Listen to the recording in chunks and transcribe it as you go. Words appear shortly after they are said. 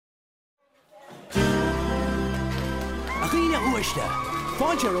Ina uishta.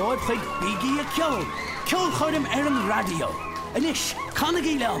 Fonteroid played Biggie a Kyo. Kyo chodem Aaron Radio. Anish,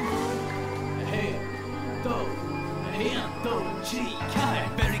 Carnegie Lam. Hey, G, Kai,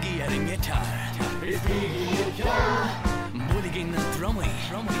 Berigi at a guitar. It's Biggie a Kyo. Mulligan and Drummy.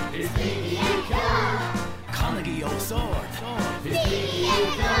 It's Biggie a Kyo. Carnegie O sword. It's Biggie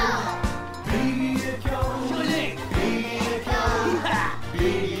a Kyo. Biggie a Kyo. Biggie a Kyo.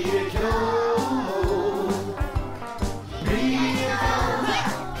 Biggie a Kyo.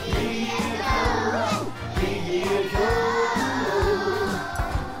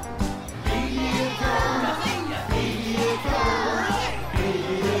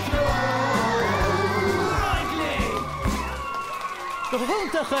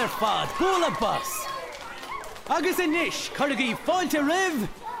 Hulta Kherfad, Bula Bus. Agus Anish, Carnegie Fonte Riv,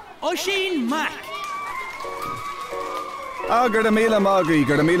 Oshin Mac. Gardamila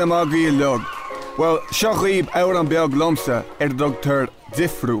Magi lug. Well, Shachib out on Beag Lumsa, Dr.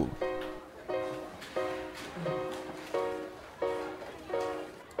 Diffrul.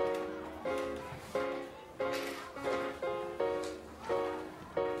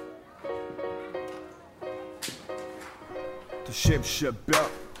 The ship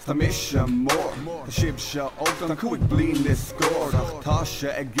belt, the mission more. The ship open, the quick bleed this score.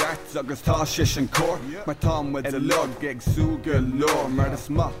 Tasha a gat, August Tasha and core. My Tom with the lug, egg sugar lore. Murder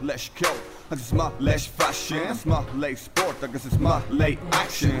smart, let's kill. It's smart, less fashion. Smart, late sport, I guess it's smart, late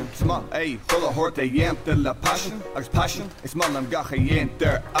action. Smart, full of heart, la passion. It's passion, it's smart, I'm gacha,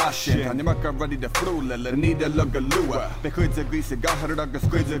 there ashen. And you mark ready to fruit, need a lug a lua. The quids a grease, a gaher, the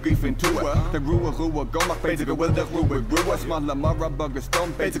squids a grief into it. The rua, go my face, will the rua, brewer. Smart, la mara, bugger,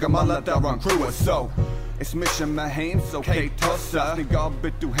 stone, basic, a mala, that run crew. So, it's mission my hands, okay, tossa. The god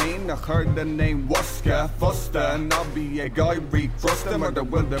bit to hain, I heard the name Waska, Foster, and I'll be a guy, recross them, or the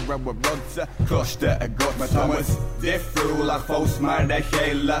wilder rubber rods. Kloster a god met Thomas Diffrul ach fos maar de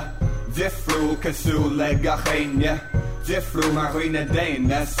gele Diffrul kasule gachene Diffrul maar ruine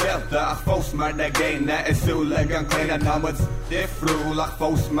dene Zelte ach fos maar de gene is zule gan kleine Thomas Diffrul ach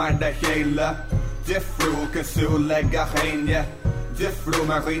fos maar de gele Diffrul kasule gachene Diffrul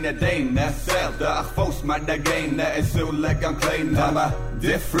maar ruine dene Zelte ach fos maar de gene is zule gan kleine Thomas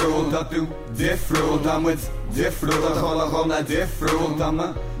Diffrul dat doe Diffrul Thomas Diffrul ach Diffrul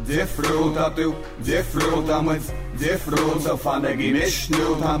Thomas Diffrul tatu, diffrul tamuts, diffrul so fanegi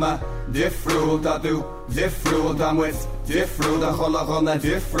mishnu tama, diffrul tatu, diffrul tamuts, diffrul da cholachona,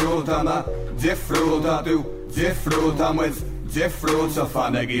 diffrul tama, diffrul tatu, diffrul tamuts, diffrul so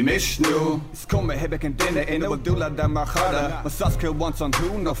fanegi mishnu. Skumme hebek en dinne in o dula da marchada, masaskil once on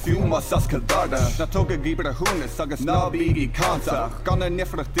hoon, no few masaskil darda. Na toga giber de hoon is sagas na bigi kanta, gonna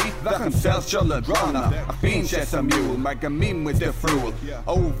nifrach die, wegen zelfs jolle drana. A fiendje a mule, maar gemeen with diffrul.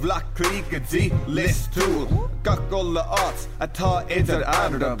 O vlak kriege die list tool. Kakkolle arts, a ta ider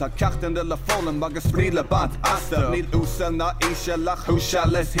aarder. Ta kachten de la volen, maar gespriele band asta. Niet usel na isha lach,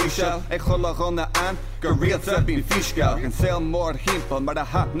 hushal is hishal. Ik cholachona aan, gereeld ze bin fischgel. Gen sel more himpel, maar de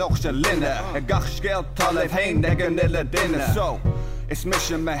hat nog ze linne. Een gachschgeld tal heeft heen, negen nille dinne. So, it's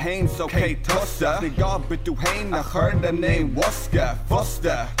mission my hands, okay, tossa. The god bit to heen, I heard the name Waska,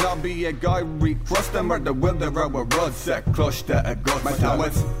 Foster. Now be a guy, recross them, or the wilder rubber rods, a cluster, a god. My time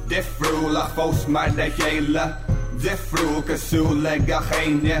was diffrul, ach fos maar de gele. Diffrul, kasule,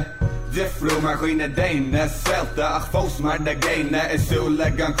 gachene. Diffrul, maar ruine dene. Zelte, ach fos maar de gene. Is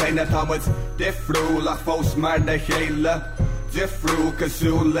zule, gan kleine Thomas. Diffrul, ach fos maar de gele. Diffrul,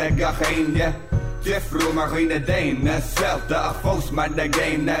 kasule, gachene. Diffrul, maar ruine dene. Zelte, ach fos maar de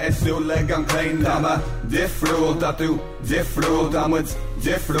gene. Is zule, gan kleine Thomas. Diffrul, tatu, diffrul, Thomas.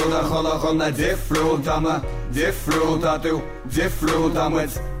 Diffrul, da cholachona, diffrul, Thomas. Diffrul, tatu, diffrul,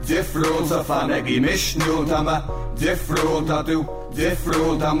 Thomas. Diffrul, so fanegi mishnu, Thomas. Diffrul, tatu,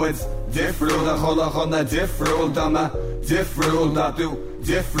 diffrul, Thomas. Diffrul, da cholachona, diffrul, Thomas. Diffrul, tatu,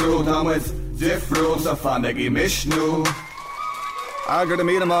 diffrul, Thomas. Diffrul, so fanegi mishnu. Agar de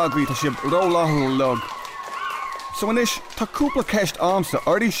mede magri, ta shib rolahul lug. So anish, ta koopla kesht armsa,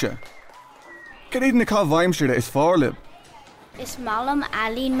 ardisha. Get even the call Weimster is farlib. Is Malum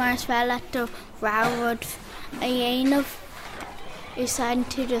Aline Marswell at the Railroad a Yainov is signed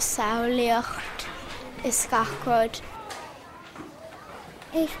to the Sauliacht is Skackrod.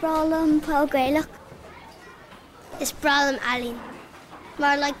 Is Bralum Pogreilach? Is Bralum Aline.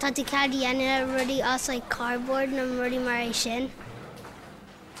 More like Tati Caddy and Ruddy also like cardboard and Ruddy Murray Shin.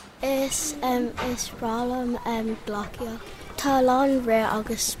 Is Bralum Blockia. Talon Rare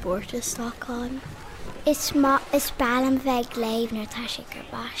August Sport is Stockholm. Is Bralum Veg Leivner Tashikar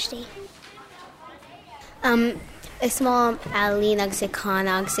Bashti. Is Mom Aline Agsik Khan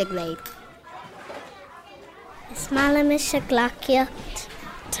Agsik Late. Is Malam is a glaciocht.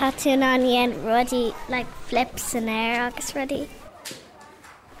 Tatún an yen ruddy like flips in air agus ruddy.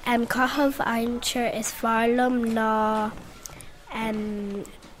 Cahav Eincher is Farlum na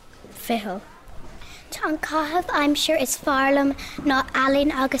Fihel. Tá caithfh I'm sure is Farlam ná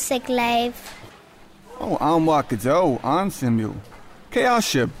Alín agus ag léamh. Oh, an wacadó, an simú. Cé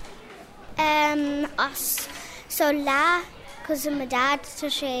asib? As so lá, cos my dad tá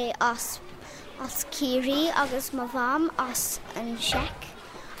sé as Kiri agus má bham as an Sheik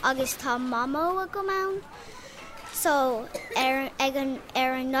agus tá mamó a go mán. So ag an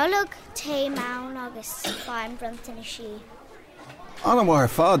nullag té mán agus fáim brunta na sí. An war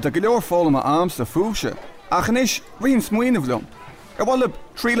fad, go leor fála a amsta fúse. Achan is, rion smuoineh lom. Bhfuil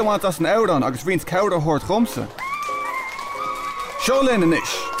trílehaint as an áran agus rion cawr a thuirt chumsa. Seo lena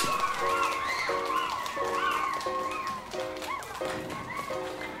inis.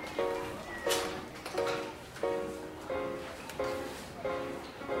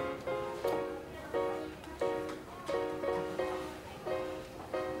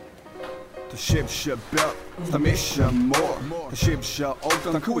 The ship se belt, the mission more. The ship se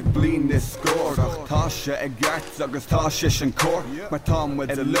open, and quick blin this score. Tasha a gats, agus Tasha and core. My Tom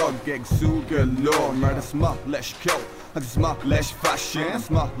with the log, egg sugar lore. Mar the smart lesh kill, and the smart lesh fashion.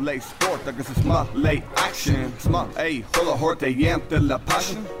 Smart late sport, agus the smart late action. Smart a hulla horte yent de la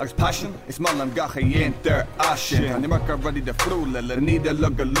passion. Agus passion, it's small and gacha yent der ashen. And the marker ready the flula, the need the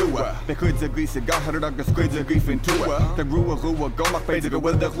lug a lua. The quids a grease a gahar, agus quids a grief into her. The rua go my face, go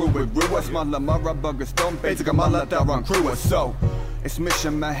with the rua. Small la mara bug a stomp, basic a mala that run crew. So it's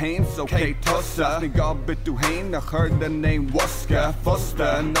mission my hand, so Kate Tossa. The god bit to hain, I heard the name Waska Foster.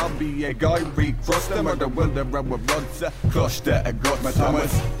 And I'll be a guy recross them or the wilder rubber rods. Clutch that I got my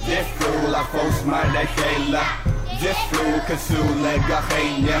Thomas. This fool, I force my lekela. This fool, Kasula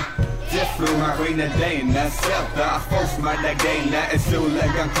Gahania. This fool, Marina Dana. Selta, I force my legana. It's so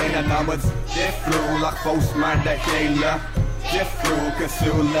legan clean Thomas. This fool, I force my lekela. This fool,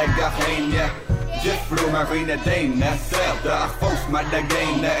 Kasula Gahania. Just flew Marina Dana, Zelda, volgens mij de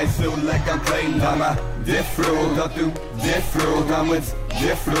game is zo lekker klein, dame. Dit vloer dat doe, dit vloer dan moet,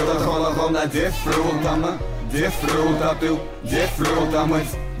 dit vloer dat gewoon naar dit vloer, dame. Dit vloer dat doe, dit vloer dan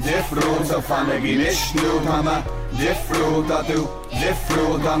moet, dit vloer zo van de guinness nu, dame. Dit vloer dat doe, dit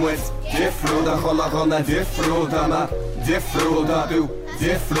vloer dan moet, dit vloer dat gewoon naar dit vloer, dame. Dit vloer dat doe,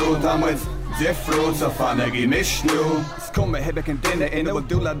 dit vloer dan moet. Different so fanagi mishnu. Come heb ik een dinner in de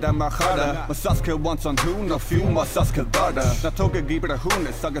dula da marchada. Maar saske wants on hoon, no few maar saske darda. Na toge gieber de hoon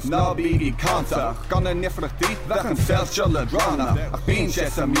is sagas na bigi kansa. Kan er nifrig die, weg een zelf cholle drana. Ach bien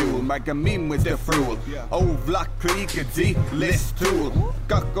jes a mule, maar gemeen with the fruel. Oh vlak krieke die list tool.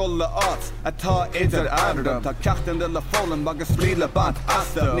 Kakkolle arts, ta ieder aarderdom. Ta kachten de la vollen, maar gespriele band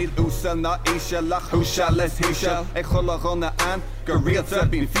asta. Niet oesel na isha lach, hoesha les hisha. Ik golle ronne aan. Gereeld ze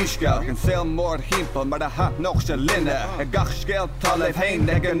bin fischgeld, en sel moord himpel, maar de hat nog ze linnen. En gachgeld tal heeft heen,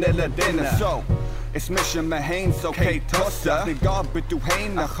 leggen nille dinnen. So, it's mission me heen, so Kate Tossa. The god bit to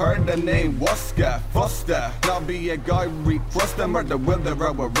heen, I heard the name Waska Foster. Now be a guy recross them, or the wilder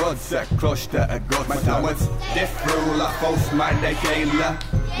rubber road set crush the a god. My Thomas, this rule, I post my decala.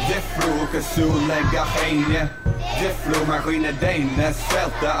 This rule, Kasula Gahenia. Dit vloer Marina Dana,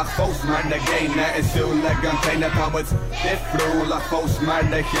 Zelda, ach volgens maar de gene is zo lekker geen Thomas. Dit vloer, ach volgens maar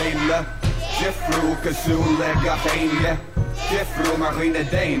de gele. Dit vloer, Kasula Gahenia. Dit vloer Marina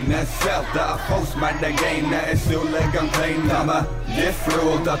Dana, Zelda, ach volgens maar de gene is zo lekker geen Thomas. Dit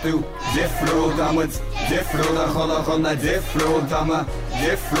vloer dat doe, dit vloer dan moet, dit vloer dan gewoon naar dit vloer dan.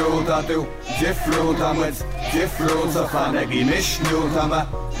 Dit vloer dat doe, dit vloer dan moet, dit vloer zo van de gimisch nu dan.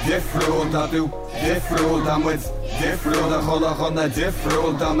 Dit vloer dat doe, dit vloer dan moet. Dit vloer dan gewoon naar dit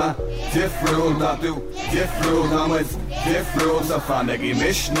vloer dan. Dit vloer dat doe, dit vloer dan moet, dit vloer zo van de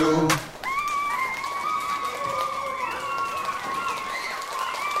gimisch nu.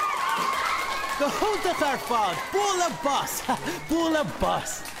 The Hulda Tharfad, Bula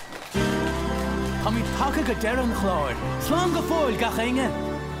Bus. Hami Taka go Deran Chlor, Slán go fóil gach inge.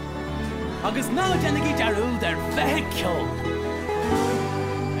 Agus ná denigi darúl der vehicle.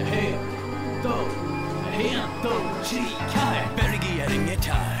 Hey, do, chi, kai, berigi erin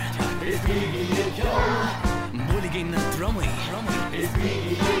guitar. It's biggie yo. Mulligan na drummy. It's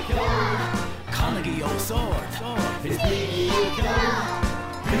biggie yo. Carnegie o sword. It's biggie yo.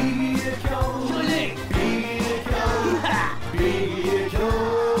 Biggie yo.